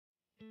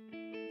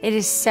It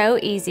is so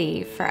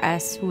easy for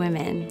us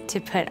women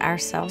to put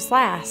ourselves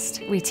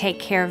last. We take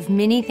care of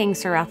many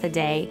things throughout the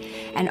day,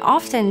 and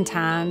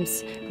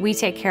oftentimes we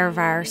take care of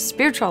our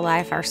spiritual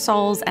life, our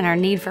souls, and our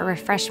need for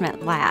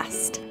refreshment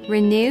last.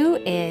 Renew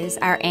is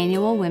our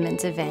annual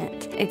women's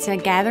event. It's a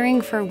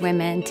gathering for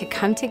women to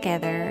come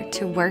together,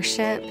 to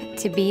worship,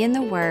 to be in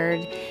the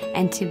Word,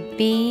 and to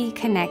be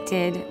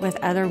connected with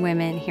other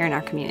women here in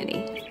our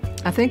community.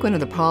 I think one of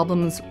the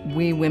problems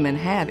we women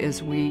have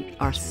is we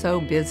are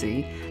so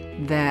busy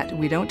that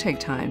we don't take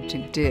time to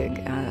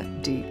dig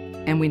deep.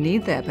 And we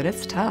need that, but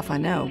it's tough, I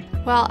know.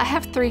 Well, I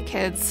have 3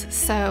 kids,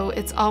 so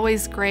it's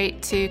always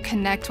great to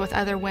connect with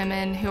other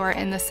women who are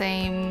in the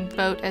same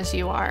boat as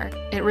you are.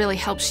 It really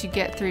helps you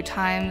get through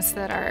times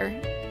that are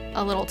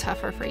a little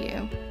tougher for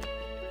you.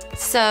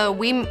 So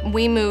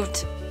we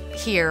moved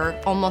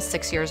here almost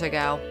 6 years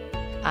ago,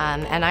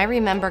 and I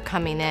remember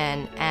coming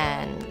in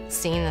and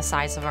seeing the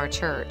size of our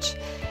church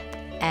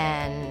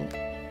and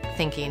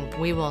thinking,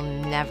 we will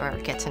never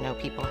get to know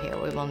people here.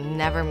 We will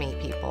never meet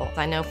people.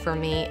 I know for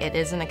me, it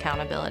is an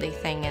accountability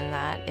thing in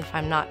that if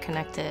I'm not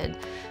connected,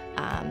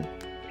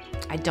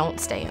 I don't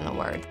stay in the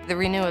Word. The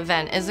Renew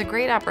event is a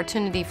great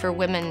opportunity for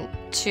women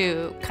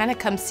to kind of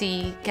come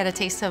see, get a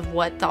taste of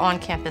what the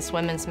on-campus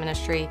women's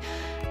ministry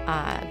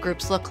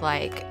groups look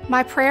like.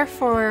 My prayer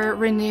for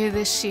Renew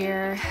this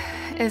year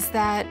is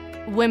that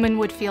women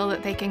would feel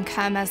that they can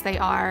come as they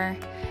are,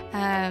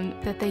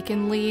 that they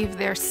can leave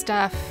their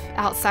stuff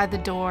outside the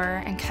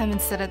door and come and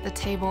sit at the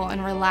table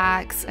and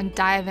relax and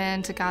dive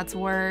into God's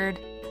Word.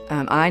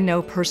 I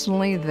know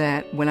personally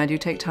that when I do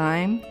take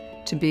time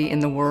to be in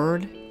the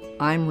Word,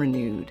 I'm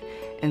renewed.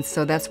 And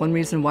so that's one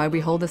reason why we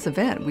hold this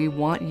event. We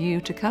want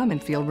you to come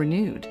and feel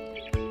renewed.